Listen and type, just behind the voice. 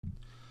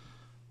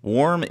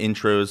Warm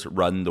intros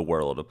run the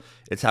world.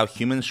 It's how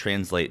humans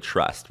translate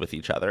trust with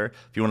each other.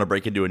 If you want to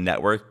break into a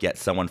network, get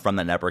someone from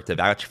that network to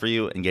vouch for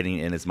you, and getting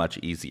in is much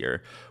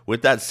easier.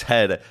 With that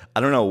said,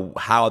 I don't know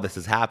how this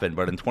has happened,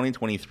 but in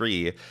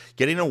 2023,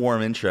 getting a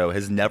warm intro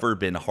has never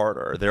been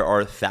harder. There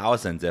are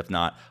thousands, if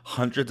not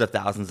hundreds of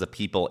thousands of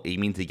people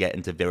aiming to get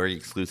into very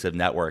exclusive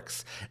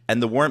networks,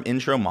 and the warm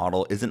intro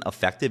model isn't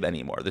effective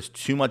anymore. There's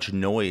too much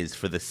noise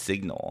for the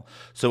signal.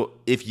 So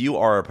if you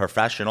are a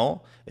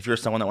professional, if you're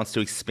someone that wants to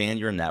expand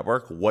your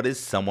network, what is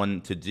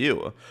someone to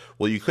do?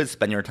 Well, you could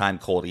spend your time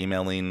cold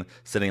emailing,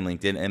 sending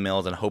LinkedIn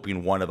emails, and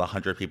hoping one of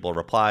 100 people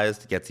replies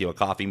to get you a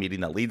coffee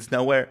meeting that leads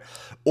nowhere.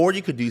 Or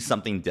you could do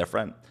something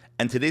different.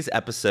 And today's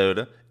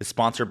episode is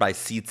sponsored by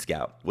Seed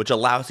Scout, which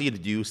allows you to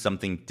do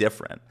something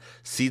different.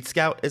 Seed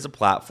Scout is a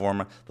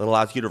platform that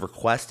allows you to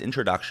request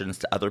introductions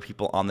to other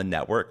people on the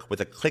network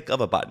with a click of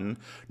a button.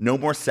 No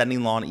more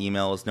sending long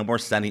emails, no more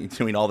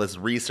doing all this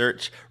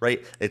research,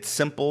 right? It's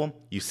simple.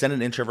 You send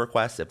an intro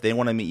request. If they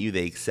want to meet you,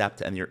 they accept,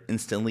 and you're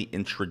instantly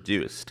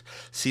introduced.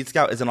 Seed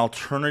Scout is an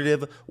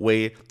alternative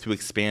way to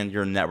expand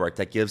your network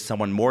that gives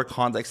someone more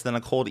context than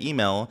a cold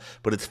email,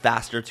 but it's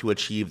faster to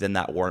achieve than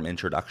that warm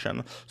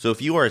introduction. So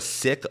if you are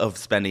sick of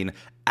spending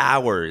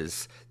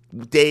hours,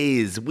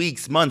 days,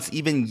 weeks, months,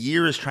 even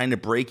years trying to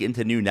break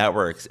into new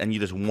networks, and you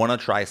just want to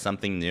try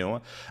something new,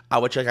 I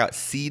would check out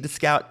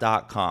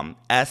seedscout.com,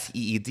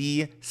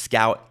 SEED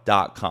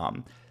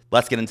scout.com.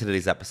 Let's get into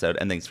today's episode,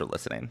 and thanks for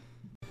listening.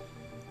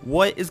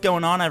 What is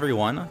going on,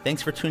 everyone?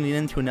 Thanks for tuning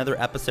in to another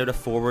episode of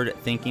Forward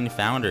Thinking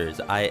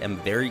Founders. I am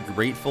very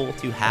grateful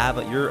to have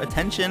your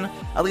attention,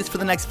 at least for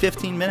the next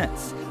 15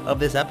 minutes of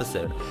this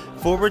episode.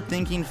 Forward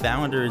Thinking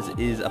Founders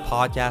is a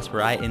podcast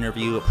where I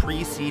interview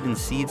pre-seed and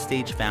seed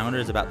stage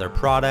founders about their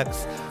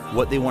products,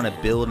 what they want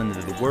to build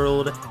into the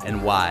world,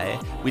 and why.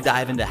 We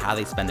dive into how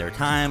they spend their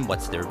time,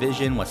 what's their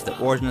vision, what's the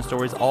origin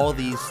stories, all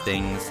these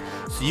things,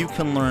 so you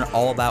can learn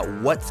all about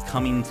what's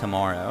coming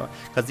tomorrow.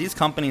 Because these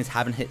companies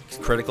haven't hit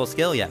critical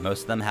scale yet.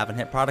 Most of them haven't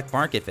hit product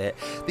market fit.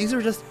 These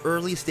are just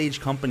early stage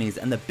companies,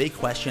 and the big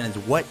question is,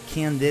 what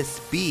can this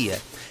be?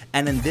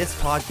 And in this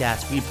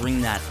podcast, we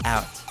bring that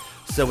out.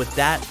 So with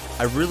that,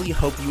 I really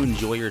hope you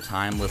enjoy your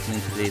time listening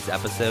to today's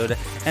episode.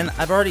 And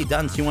I've already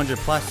done 200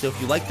 plus, so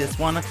if you like this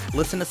one,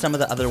 listen to some of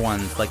the other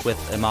ones, like with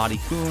Imadi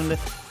Kund,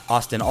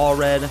 Austin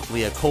Allred,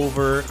 Leah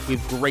Culver. We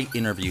have great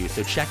interviews,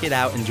 so check it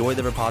out, enjoy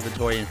the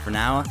repository, and for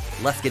now,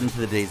 let's get into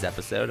today's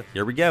episode.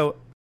 Here we go.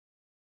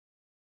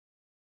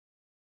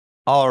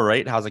 All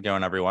right, how's it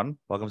going, everyone?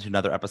 Welcome to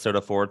another episode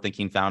of Forward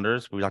Thinking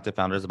Founders, where we talk to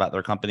founders about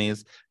their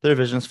companies, their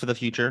visions for the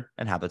future,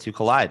 and how the two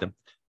collide.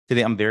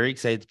 Today, I'm very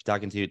excited to be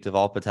talking to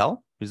Dhaval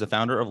Patel, who's the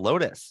founder of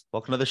Lotus.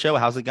 Welcome to the show.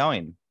 How's it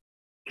going?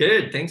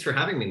 Good. Thanks for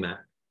having me, Matt.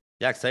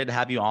 Yeah, excited to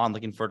have you on.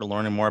 Looking forward to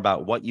learning more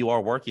about what you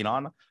are working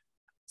on.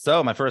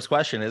 So my first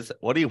question is,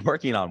 what are you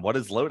working on? What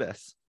is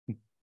Lotus?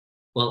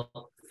 Well,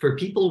 for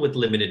people with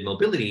limited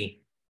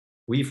mobility,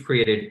 we've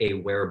created a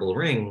wearable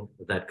ring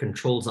that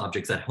controls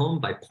objects at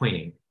home by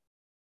pointing.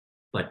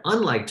 But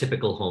unlike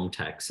typical home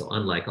tech, so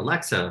unlike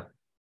Alexa,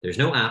 there's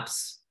no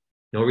apps,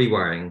 no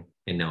rewiring,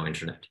 and no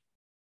internet.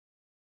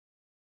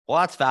 Well,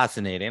 that's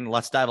fascinating.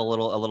 Let's dive a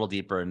little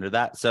deeper into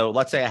that. So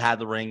let's say I had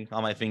the ring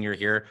on my finger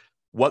here.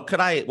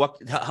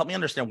 Help me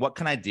understand, what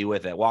can I do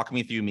with it? Walk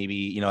me through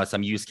maybe,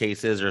 some use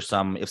cases or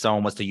if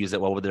someone was to use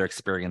it, what would their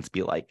experience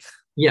be like?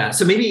 Yeah.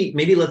 So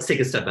maybe let's take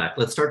a step back.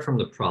 Let's start from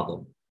the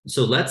problem.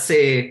 So let's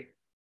say,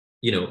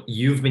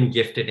 you've been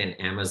gifted an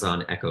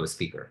Amazon Echo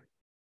speaker.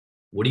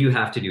 What do you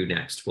have to do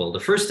next? Well, the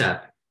first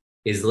step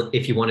is,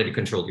 if you wanted to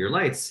control your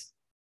lights,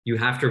 you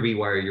have to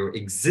rewire your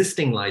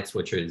existing light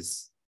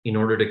switches in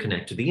order to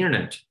connect to the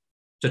internet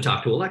to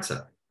talk to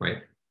Alexa, right?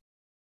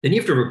 Then you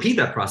have to repeat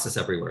that process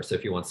everywhere. So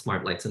if you want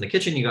smart lights in the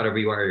kitchen, you got to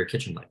rewire your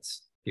kitchen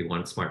lights. If you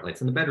want smart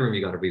lights in the bedroom,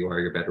 you got to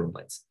rewire your bedroom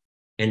lights.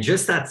 And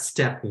just that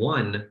step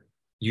one,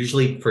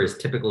 usually for a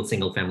typical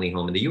single family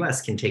home in the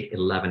US, can take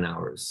 11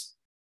 hours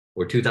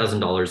or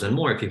 $2,000 and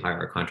more if you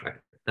hire a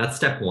contractor. That's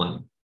step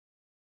one.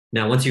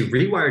 Now, once you've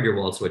rewired your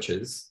wall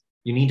switches,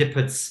 you need to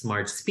put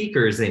smart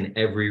speakers in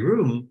every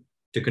room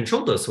to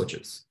control those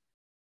switches,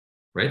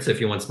 right? So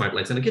if you want smart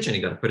lights in the kitchen,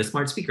 you got to put a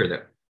smart speaker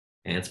there,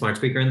 and smart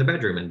speaker in the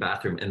bedroom and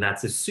bathroom. And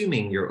that's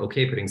assuming you're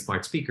okay putting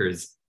smart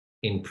speakers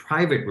in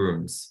private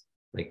rooms,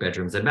 like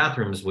bedrooms and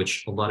bathrooms,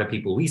 which a lot of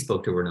people we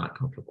spoke to were not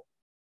comfortable.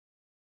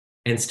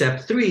 And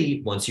step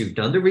three, once you've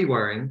done the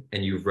rewiring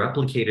and you've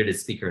replicated a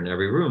speaker in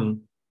every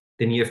room,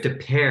 then you have to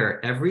pair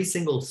every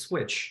single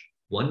switch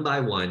one by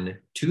one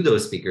to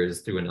those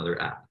speakers through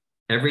another app,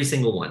 every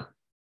single one.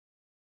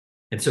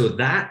 And so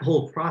that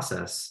whole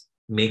process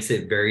makes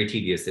it very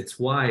tedious. It's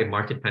why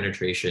market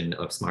penetration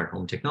of smart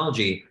home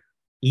technology,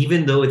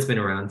 even though it's been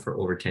around for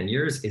over 10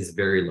 years, is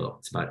very low.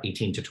 It's about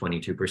 18 to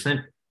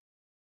 22%.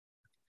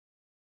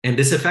 And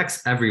this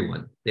affects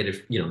everyone. That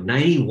if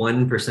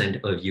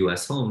 91% of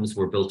US homes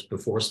were built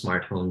before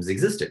smart homes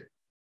existed,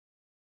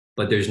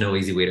 but there's no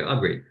easy way to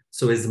upgrade.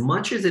 So as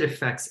much as it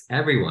affects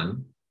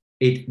everyone,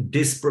 it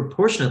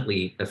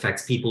disproportionately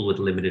affects people with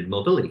limited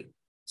mobility.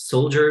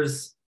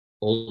 Soldiers,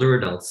 older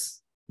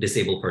adults,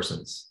 disabled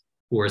persons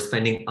who are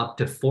spending up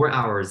to 4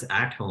 hours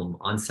at home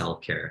on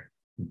self-care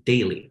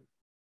daily.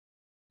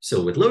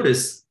 So with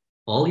Lotus,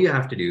 all you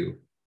have to do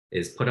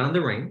is put on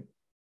the ring,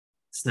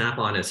 snap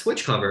on a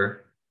switch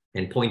cover,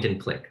 and point and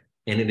click.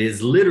 And it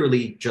is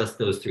literally just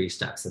those 3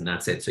 steps, and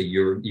that's it. So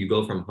you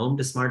go from home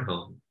to smart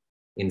home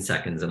in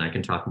seconds, and I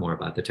can talk more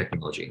about the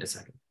technology in a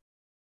second.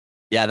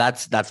 Yeah,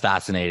 that's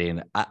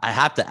fascinating. I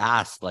have to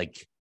ask,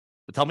 like,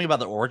 tell me about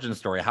the origin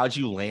story. How'd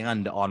you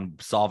land on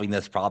solving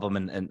this problem,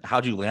 and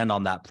how'd you land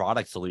on that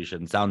product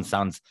solution?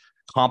 Sounds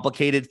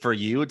complicated for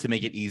you to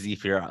make it easy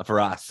for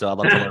us. So I'd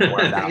love to learn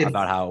more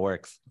about how it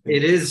works.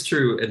 It is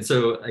true. And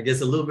so I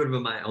guess a little bit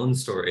of my own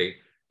story.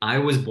 I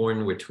was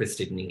born with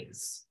twisted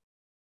knees.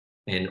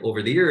 And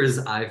over the years,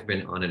 I've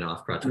been on and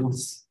off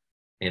crutches.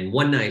 And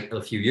one night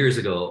a few years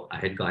ago, I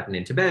had gotten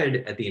into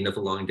bed at the end of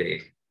a long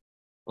day,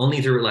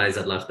 only to realize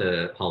I'd left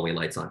the hallway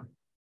lights on.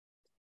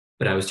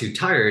 But I was too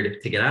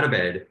tired to get out of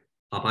bed,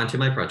 hop onto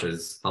my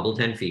crutches, hobble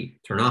 10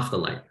 feet, turn off the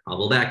light,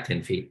 hobble back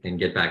 10 feet, and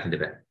get back into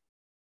bed.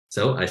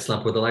 So I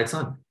slept with the lights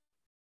on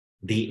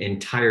the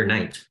entire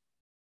night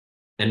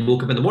and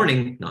woke up in the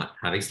morning not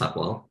having slept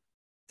well,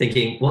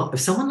 thinking, well, if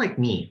someone like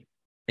me,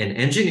 an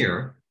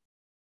engineer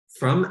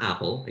from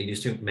Apple, I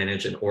used to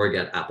manage an org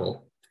at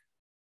Apple,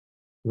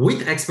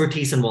 with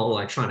expertise in wall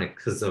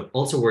electronics, because I've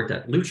also worked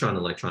at Lutron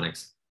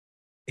Electronics,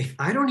 if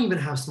I don't even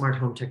have smart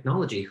home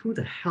technology, who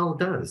the hell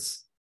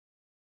does?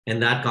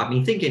 And that got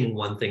me thinking,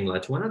 one thing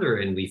led to another,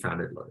 and we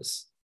founded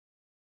Lotus.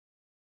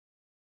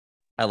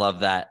 I love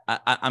that.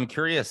 I'm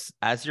curious,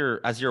 as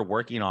you're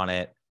working on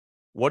it,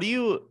 what do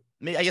you,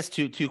 I guess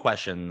two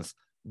questions.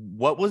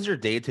 What was your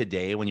day to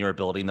day when you were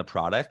building the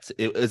product?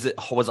 Was it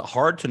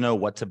hard to know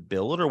what to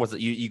build, or was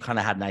it you kind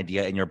of had an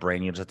idea in your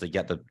brain, you just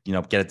had to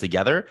get it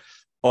together,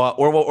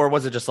 or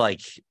was it just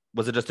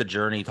a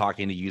journey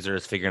talking to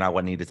users, figuring out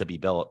what needed to be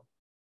built?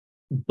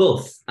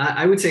 Both.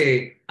 I would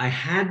say I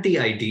had the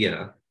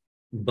idea,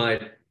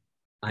 but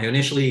I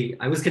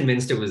was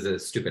convinced it was a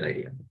stupid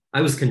idea.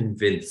 I was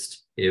convinced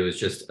it was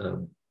just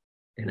an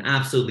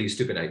absolutely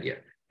stupid idea.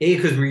 A,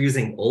 because we're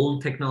using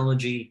old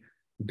technology.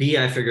 B,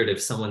 I figured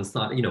if someone's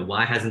thought,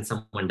 why hasn't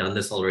someone done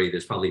this already?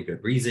 There's probably a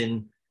good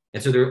reason.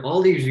 And so there are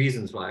all these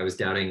reasons why I was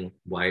doubting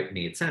why it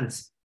made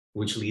sense,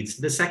 which leads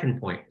to the second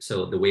point.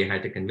 So the way I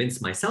had to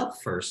convince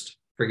myself first,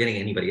 forgetting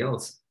anybody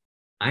else,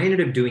 I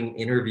ended up doing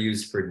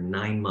interviews for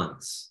 9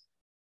 months.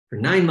 For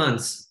 9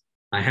 months,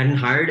 I hadn't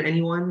hired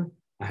anyone.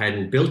 I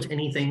hadn't built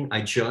anything.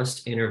 I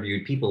just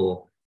interviewed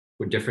people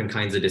with different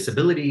kinds of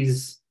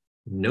disabilities,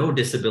 no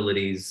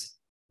disabilities,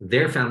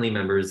 their family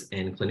members,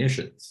 and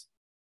clinicians,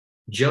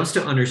 just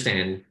to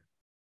understand,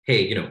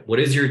 hey, what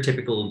is your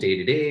typical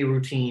day-to-day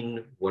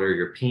routine? What are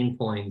your pain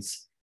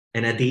points?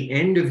 And at the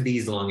end of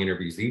these long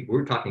interviews,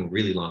 we're talking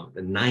really long,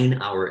 the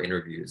 9-hour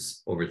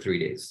interviews over 3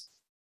 days.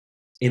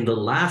 In the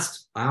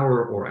last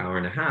hour or hour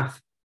and a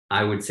half,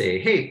 I would say,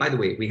 hey, by the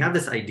way, we have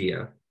this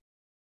idea.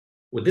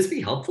 Would this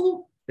be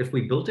helpful if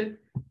we built it?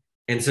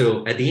 And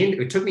so at the end,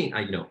 it took me,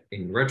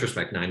 in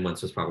retrospect, 9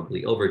 months was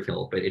probably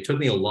overkill, but it took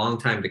me a long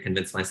time to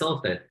convince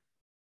myself that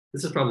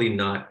this is probably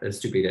not as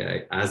stupid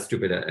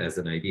as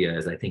an idea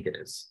as I think it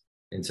is.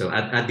 And so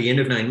at the end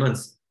of 9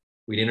 months,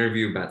 we'd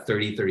interview about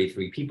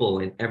 33 people,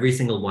 and every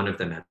single one of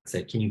them had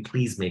said, can you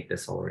please make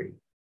this already?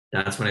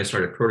 That's when I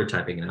started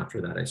prototyping, and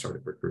after that, I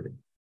started recruiting.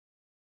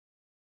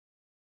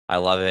 I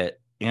love it.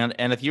 And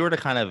if you were to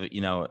kind of,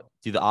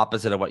 do the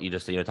opposite of what you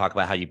just said, talk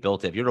about how you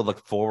built it, if you were to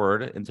look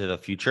forward into the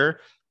future,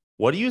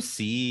 what do you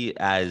see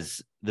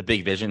as the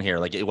big vision here?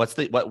 Like,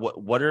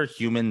 what are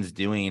humans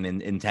doing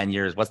in 10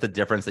 years? What's the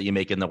difference that you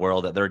make in the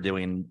world that they're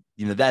doing,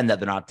 then that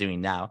they're not doing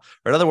now?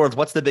 Or in other words,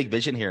 what's the big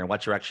vision here, and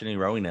what direction are you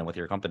rowing in with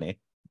your company?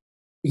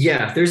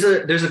 Yeah, there's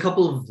a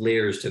couple of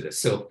layers to this.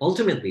 So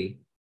ultimately,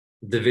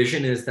 the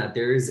vision is that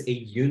there is a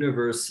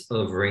universe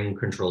of ring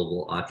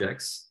controllable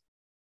objects,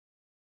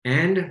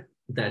 and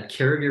that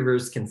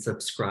caregivers can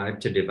subscribe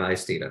to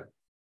device data.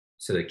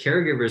 So the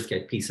caregivers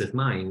get peace of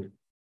mind.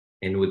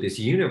 And with this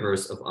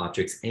universe of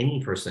objects,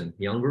 any person,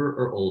 younger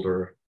or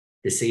older,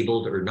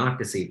 disabled or not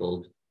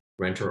disabled,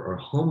 renter or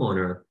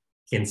homeowner,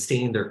 can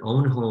stay in their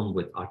own home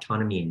with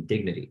autonomy and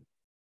dignity,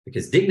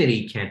 because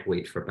dignity can't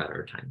wait for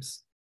better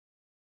times.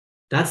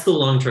 That's the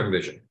long-term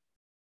vision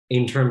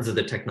in terms of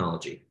the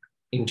technology.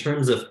 In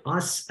terms of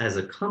us as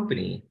a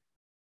company,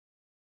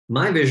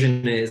 my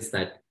vision is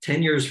that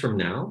 10 years from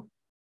now,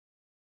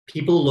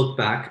 people look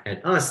back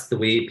at us the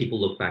way people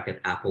look back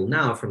at Apple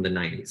now from the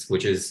 90s,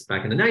 which is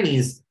back in the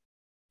 90s,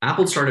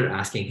 Apple started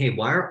asking, hey,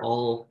 why are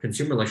all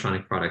consumer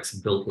electronic products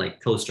built like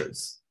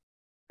toasters?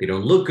 They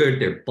don't look good,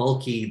 they're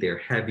bulky, they're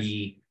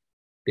heavy,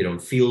 they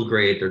don't feel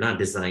great, they're not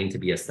designed to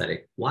be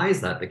aesthetic. Why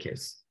is that the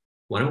case?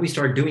 Why don't we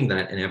start doing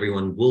that, and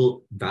everyone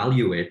will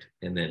value it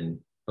and then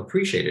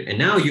appreciate it? And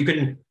now you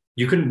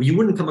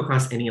wouldn't come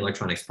across any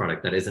electronics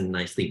product that isn't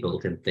nicely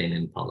built and thin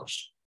and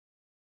polished.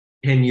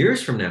 10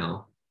 years from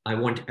now, I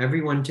want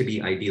everyone to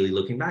be ideally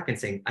looking back and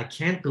saying, I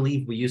can't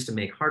believe we used to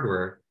make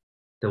hardware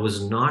that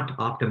was not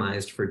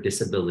optimized for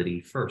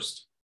disability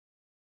first,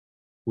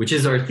 which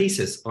is our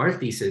thesis. Our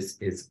thesis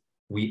is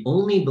We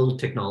only build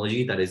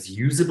technology that is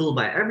usable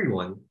by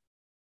everyone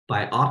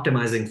by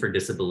optimizing for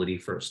disability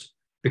first.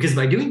 Because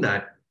by doing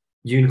that,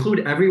 you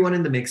include everyone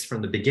in the mix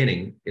from the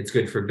beginning. It's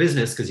good for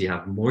business because you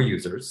have more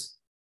users.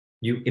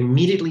 You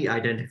immediately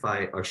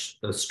identify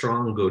a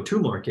strong go-to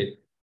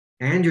market,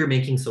 and you're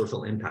making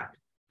social impact.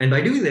 And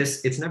by doing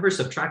this, it's never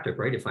subtractive,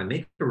 right? If I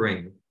make a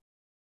ring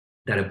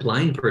that a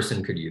blind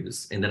person could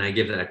use, and then I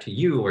give that to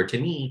you or to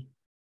me,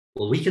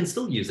 well, we can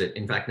still use it.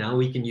 In fact, now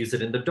we can use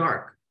it in the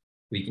dark.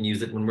 We can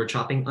use it when we're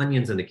chopping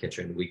onions in the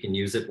kitchen. We can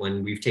use it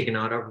when we've taken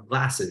out our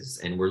glasses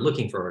and we're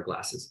looking for our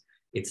glasses.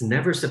 It's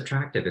never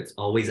subtractive. It's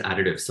always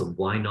additive. So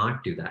why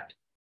not do that?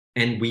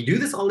 And we do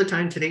this all the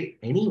time today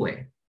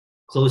anyway.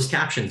 Closed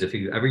captions, if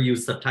you ever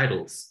use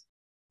subtitles,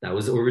 that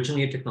was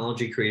originally a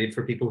technology created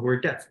for people who are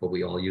deaf, but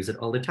we all use it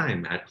all the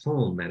time at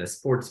home, at a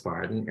sports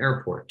bar, at an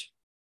airport.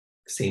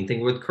 Same thing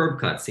with curb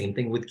cuts, same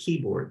thing with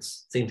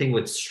keyboards, same thing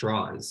with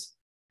straws.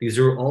 These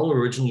are all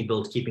originally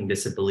built keeping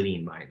disability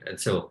in mind. And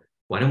so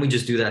why don't we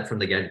just do that from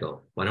the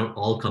get-go? Why don't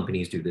all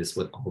companies do this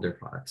with all their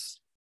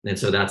products? And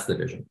so that's the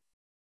vision.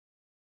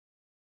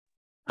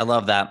 I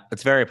love that.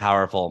 It's very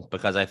powerful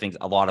because I think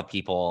a lot of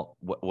people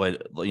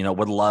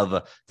would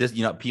love this,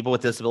 people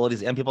with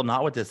disabilities and people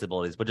not with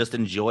disabilities, but just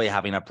enjoy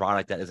having a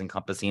product that is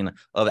encompassing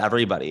of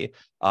everybody,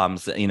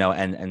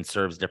 and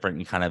serves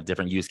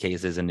different use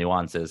cases and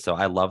nuances. So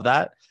I love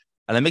that.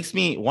 And it makes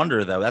me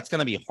wonder, though, that's going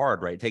to be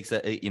hard, right? It takes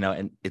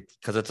and it's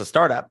because it's a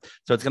startup.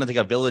 So it's going to take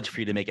a village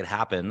for you to make it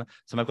happen.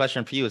 So my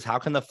question for you is, how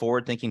can the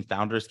forward-thinking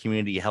founders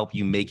community help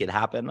you make it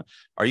happen?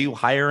 Are you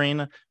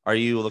hiring? Are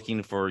you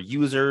looking for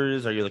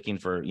users? Are you looking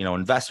for,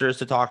 investors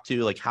to talk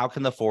to? Like, how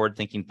can the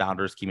forward-thinking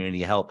founders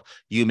community help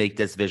you make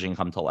this vision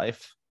come to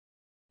life?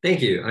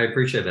 Thank you. I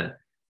appreciate that.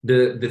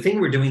 The thing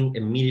we're doing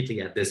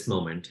immediately at this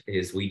moment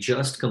is we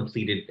just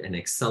completed an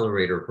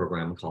accelerator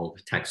program called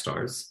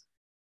Techstars.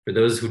 For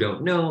those who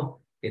don't know,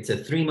 it's a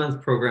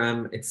 3-month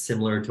program. It's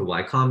similar to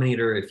Y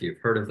Combinator, if you've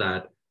heard of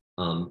that.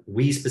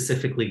 We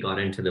specifically got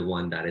into the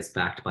one that is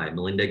backed by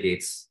Melinda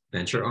Gates'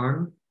 venture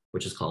arm,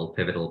 which is called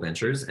Pivotal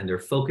Ventures, and their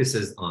focus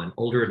is on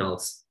older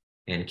adults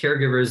and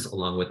caregivers,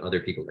 along with other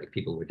people, like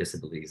people with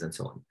disabilities and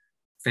so on.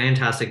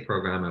 Fantastic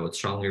program. I would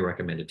strongly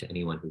recommend it to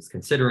anyone who's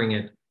considering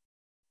it.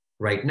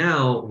 Right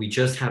now, we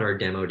just had our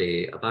demo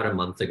day about a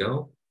month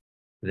ago.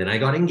 Then I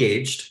got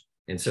engaged.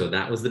 And so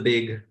that was the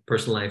big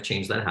personal life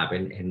change that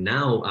happened. And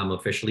now I'm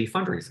officially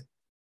fundraising.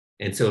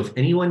 And so if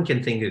anyone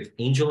can think of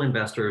angel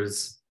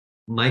investors,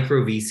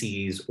 micro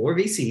VCs, or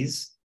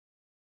VCs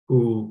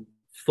who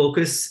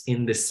focus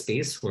in this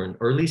space, who are an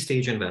early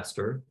stage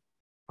investor,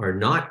 are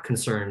not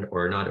concerned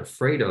or not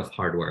afraid of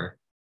hardware,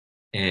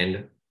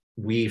 and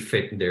we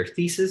fit their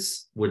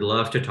thesis, would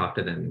love to talk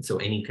to them. And so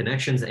any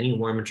connections, any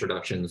warm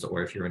introductions,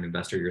 or if you're an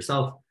investor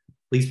yourself,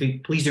 please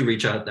do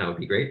reach out. That would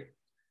be great.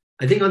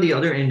 I think on the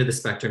other end of the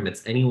spectrum,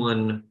 it's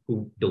anyone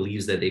who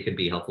believes that they could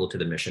be helpful to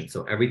the mission.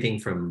 So everything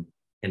from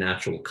an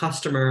actual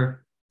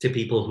customer to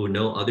people who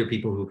know other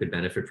people who could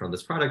benefit from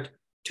this product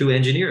to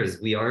engineers.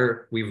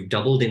 We've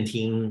doubled in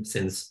team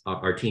since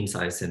our team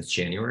size since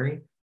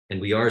January,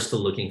 and we are still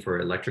looking for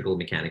electrical,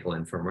 mechanical,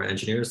 and firmware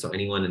engineers. So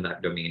anyone in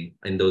that domain,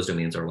 in those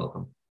domains, are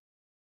welcome.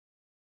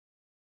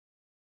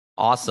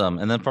 Awesome.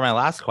 And then for my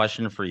last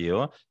question for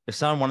you, if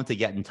someone wanted to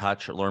get in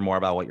touch or learn more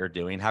about what you're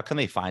doing, how can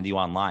they find you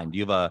online? Do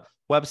you have a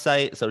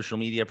website, social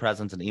media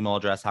presence, an email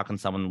address? How can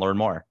someone learn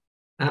more?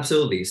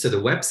 Absolutely. So the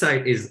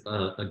website is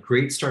a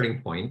great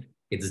starting point.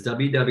 It's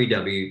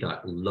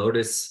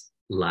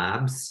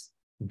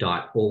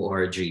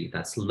www.lotuslabs.org.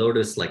 That's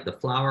Lotus like the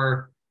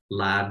flower,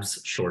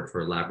 labs short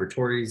for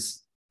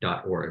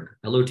laboratories.org.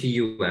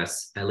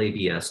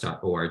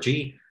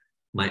 LOTUSLABS.org.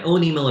 My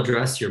own email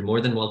address, you're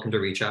more than welcome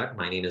to reach out.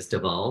 My name is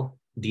Dhaval,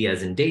 D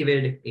as in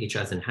David, H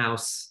as in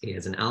house, A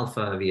as in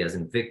alpha, V as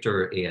in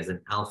Victor, A as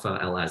in alpha,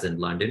 L as in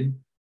London.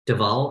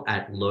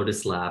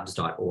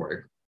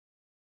 Dhaval@lotuslabs.org.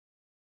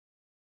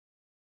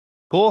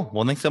 Cool.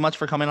 Well, thanks so much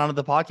for coming on to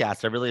the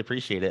podcast. I really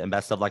appreciate it. And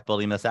best of luck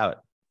building this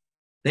out.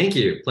 Thank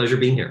you. Pleasure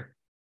being here.